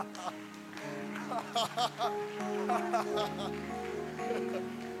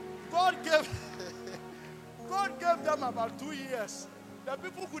 God gave them about 2 years. The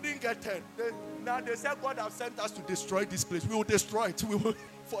people couldn't get 10. Now they said, God has sent us to destroy this place. We will destroy it. We will.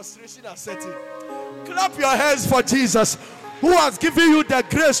 Frustration has set in. Clap your hands for Jesus, who has given you the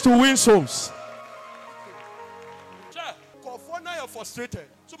grace to win souls. Now you're frustrated.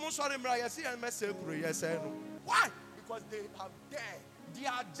 Why? Because they have dared.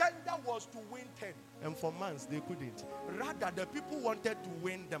 Their agenda was to win 10. And for months, they couldn't. Rather, the people wanted to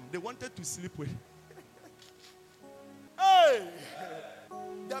win them. They wanted to sleep with. Hey!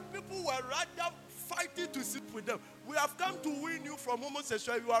 The people were rather fighting to sleep with them. We have come to win you from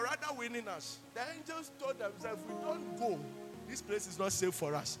homosexuality. You are rather winning us. The angels told themselves, if we don't go, this place is not safe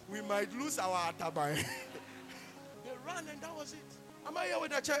for us. We might lose our atabai. They ran and that was it. Am I here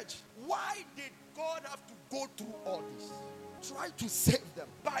with the church? Why did God have to go through all this? Try to save them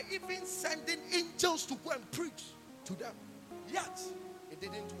by even sending angels to go and preach to them. Yet, it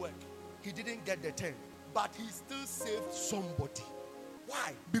didn't work. He didn't get the 10. But he still saved somebody.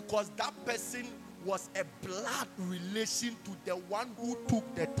 Why? Because that person was a blood relation to the one who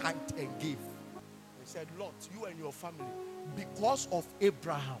took the tithe and gave. He said, Lord, you and your family, because of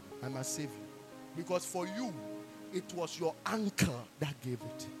Abraham, I must save you. Because for you, it was your uncle that gave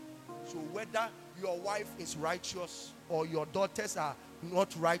it. So whether your wife is righteous or your daughters are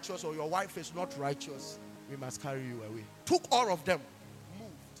not righteous or your wife is not righteous, we must carry you away. Took all of them,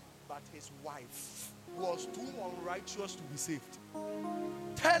 moved, but his wife was too unrighteous to be saved.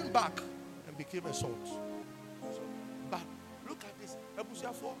 Turned back and became a salt. But look at this.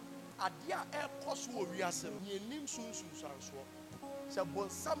 Adia air cost war reason, ye nim soon so. So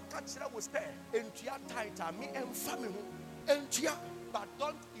some catch was there, entia tighter, me and family, entia, but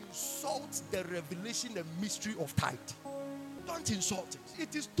don't insult the revelation and mystery of tithe. Don't insult it.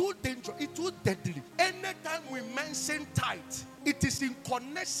 It is too dangerous, it's too deadly. Anytime we mention tithe, it is in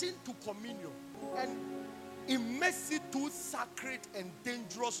connection to communion. And it makes it too sacred and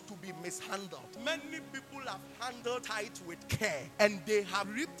dangerous to be mishandled. Many people have handled tithe with care and they have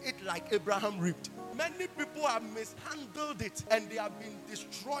reaped it like Abraham reaped. Many people have mishandled it and they have been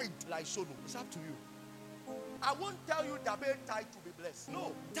destroyed like Sodom. It's up to you. I won't tell you that pay tithe to be blessed.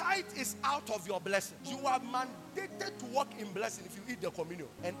 No, tithe is out of your blessing. You are mandated to walk in blessing if you eat the communion.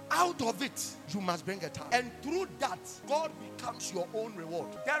 And out of it, you must bring a tithe. And through that, God becomes your own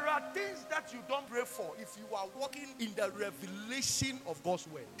reward. There are things that you don't pray for if you are walking in the revelation of God's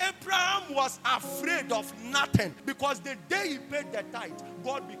word. Abraham was afraid of nothing because the day he paid the tithe,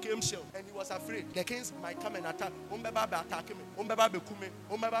 God became shield. And he was afraid. The kings might come and attack. And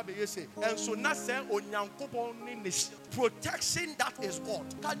so now say, protection that is God.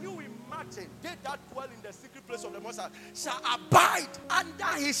 Can you imagine? They that dwell in the secret place of the Most High shall abide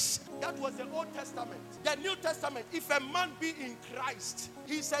under his. That was the Old Testament. The New Testament, if a man be in Christ,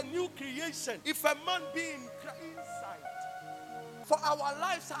 he's a new creation. If a man be in Christ, inside. For our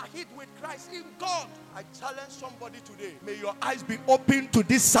lives are hid with Christ in God. I challenge somebody today. May your eyes be open to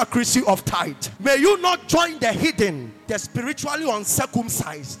this sacristy of tithe. May you not join the hidden, the spiritually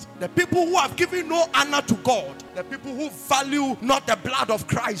uncircumcised, the people who have given no honor to God, the people who value not the blood of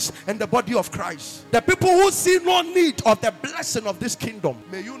Christ and the body of Christ, the people who see no need of the blessing of this kingdom.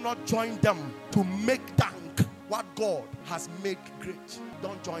 May you not join them to make dank what God has made great.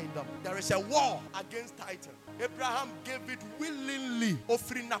 Don't join them. There is a war against tithe. Abraham gave it willingly.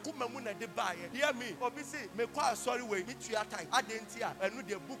 Hear me. Sorry,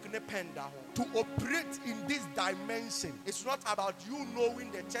 to operate in this dimension, it's not about you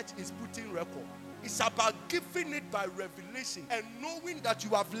knowing the church is putting record. It's about giving it by revelation and knowing that you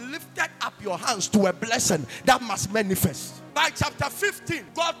have lifted up your hands to a blessing that must manifest. By chapter 15,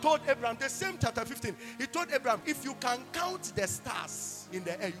 God told Abraham, the same chapter 15, he told Abraham, if you can count the stars in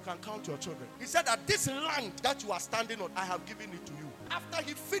the air, you can count your children. He said that this land that you are standing on, I have given it to you. After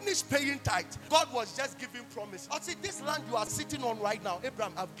he finished paying tithe, God was just giving promise. I see this land you are sitting on right now,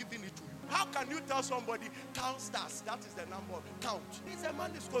 Abraham, I've given it to you. How can you tell somebody, count stars? That is the number. Count. This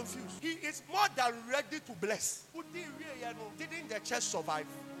man is confused. He is more than ready to bless. Didn't the church survive?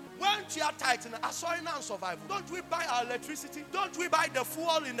 When you are tight in and survival, don't we buy our electricity? Don't we buy the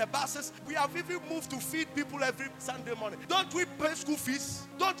fuel in the buses? We have even moved to feed people every Sunday morning. Don't we pay school fees?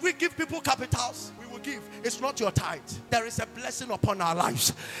 Don't we give people capitals? We will give. It's not your tithe. There is a blessing upon our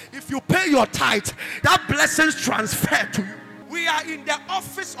lives. If you pay your tithe, that blessings transfer to you. We are in the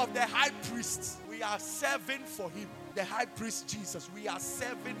office of the high priest. We are serving for him. The high priest Jesus. We are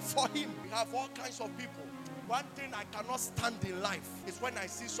serving for him. We have all kinds of people. One thing I cannot stand in life is when I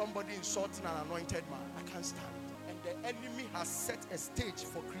see somebody insulting an anointed man. I can't stand. And the enemy has set a stage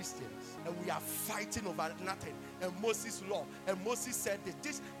for Christians. And we are fighting over nothing. And Moses' law. And Moses said that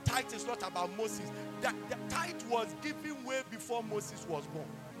this tithe is not about Moses. The tithe was given way before Moses was born.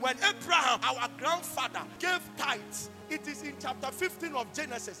 When Abraham, our grandfather, gave tithes, it is in chapter 15 of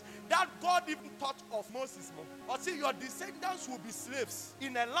Genesis that God even thought of Moses. Or see, your descendants will be slaves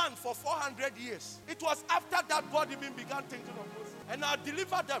in a land for 400 years. It was after that God even began thinking of Moses. And I'll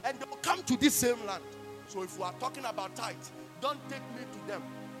deliver them and they will come to this same land. So if we are talking about tithe, don't take me to them.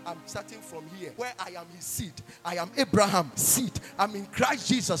 I'm starting from here, where I am his seed. I am Abraham's seed. I'm in Christ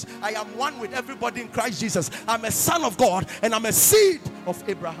Jesus. I am one with everybody in Christ Jesus. I'm a son of God, and I'm a seed of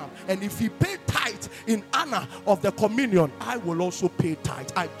Abraham. And if he paid tithe in honor of the communion, I will also pay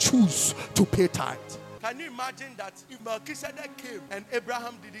tithe. I choose to pay tithe. Can you imagine that if Melchizedek came and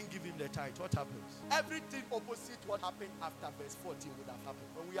Abraham didn't give him the tithe, what happens? Everything opposite what happened after verse 14 would have happened.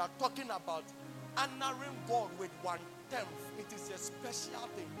 When we are talking about honoring God with 1/10, it is a special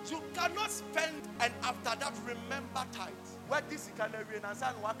thing. You cannot spend and after that remember tithe. Where this is can read and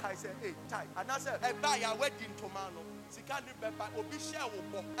say what I say, hey, tithe. And I say, buy a wedding tomorrow. Sikani beba obi share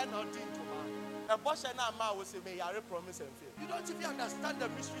wo and not in tomorrow. A boss and a man will say, may I promise and fail. You don't even understand the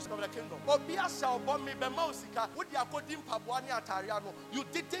mysteries of the kingdom. Obia shall bomb me, Bemausika, what you are called Pabuani Atariano. You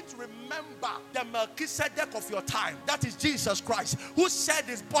didn't remember the Melchizedek of your time. That is Jesus Christ, who shed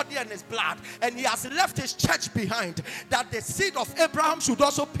his body and his blood, and he has left his church behind, that the seed of Abraham should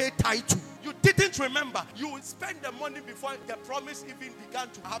also pay tithe to. You didn't remember. You would spend the money before the promise even began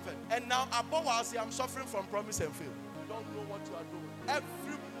to happen. And now, above all, say, I'm suffering from promise and fail. You don't know what you are doing.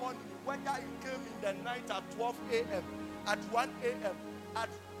 Every morning, whether it came in the night at 12 a.m., at 1 a.m., at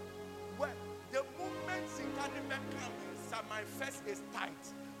where the moment Sikanime comes, my first is tithe.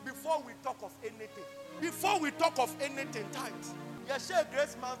 Before we talk of anything. Before we talk of anything, tithe. Share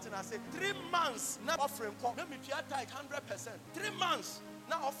Grace Mountain, I said, 3 months now offering. Let me tithe 100%. 3 months.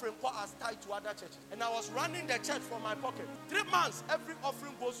 Now offering as tied to other churches. And I was running the church from my pocket. 3 months, every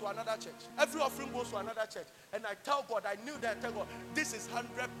offering goes to another church. Every offering goes to another church. And I tell God, I knew that I tell God, this is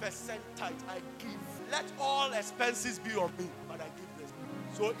 100% tithe. I give. Let all expenses be on me. But I give this.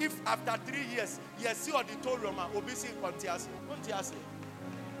 So if after 3 years, you see auditorium, obisi kontiasi.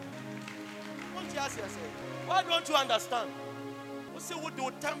 Why don't you understand? Say we do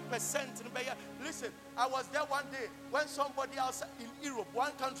 10%. Listen, I was there one day when somebody else in Europe,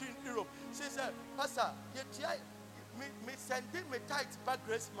 one country in Europe, she said, Pastor, me sending me tithe back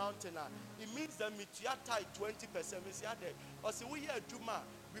Grace Mountain. It means that me tithe 20%. Me say that. Or say we hear Juma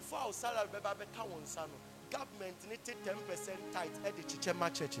before our salary be count on sano. Government needed 10% tithe at the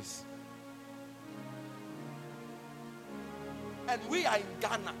Chichema churches. And we are in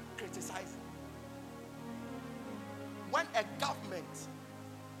Ghana criticizing. When a government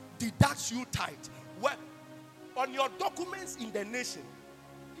deducts you tithe, well, on your documents in the nation,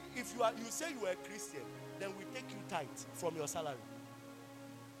 if you say you are a Christian, then we take you tithe from your salary.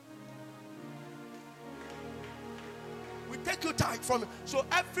 We take you tithe from. So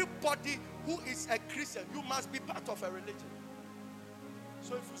everybody who is a Christian, you must be part of a religion.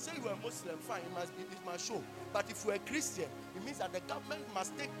 So if you say you are a Muslim, fine, it must show. But if you are a Christian, it means that the government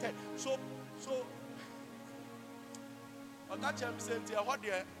must take 10. So. That church said, "What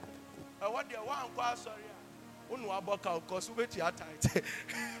dear, one sorry, one walk out because we wait your tithe."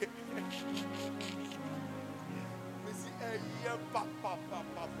 We see a year, papa.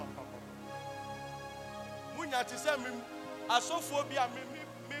 Munya to say me, asophobia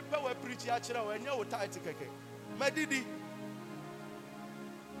me power preach ya chira when you tithe keke. Medidi.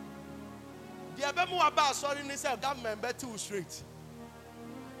 The abemu about sorry ni say government be too straight.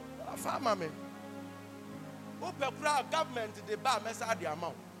 Farmer me. Government the bar messa the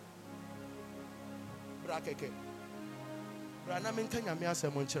amount. Brakeke. Brana minkanya me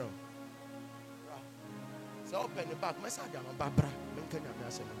asem nchiro. So open the back messa the amount babra minkanya me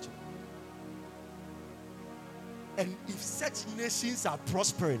asem nchiro. And if such nations are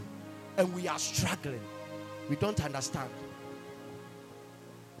prospering and we are struggling, we don't understand.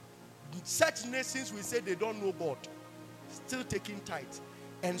 Such nations we say they don't know God, still taking tithe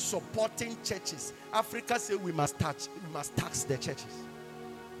and supporting churches. Africa say we must tax the churches.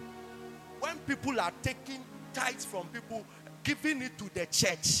 When people are taking tithes from people, giving it to the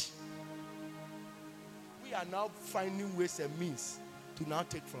church, we are now finding ways and means to now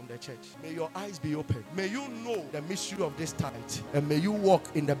take from the church. May your eyes be open. May you know the mystery of this tithe, and may you walk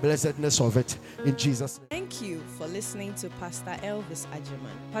in the blessedness of it in Jesus' name. Thank you for listening to Pastor Elvis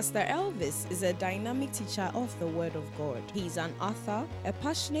Agyemang. Pastor Elvis is a dynamic teacher of the Word of God. He is an author, a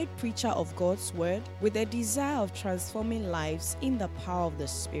passionate preacher of God's Word, with a desire of transforming lives in the power of the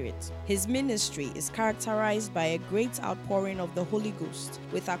Spirit. His ministry is characterized by a great outpouring of the Holy Ghost,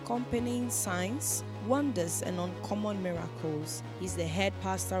 with accompanying signs, wonders, and uncommon miracles. He's the head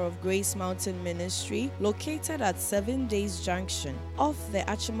pastor of Grace Mountain Ministry, located at 7 Days Junction, off the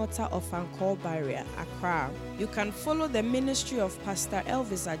Achimota of Ankor Barrier, Accra. You can follow the ministry of Pastor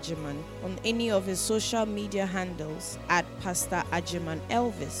Elvis Agyemang on any of his social media handles at Pastor Agyemang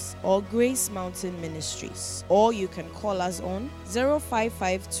Elvis or Grace Mountain Ministries. Or you can call us on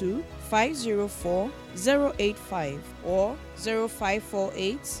 0552 504 085 or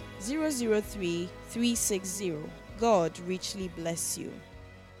 0548 003 360. God richly bless you.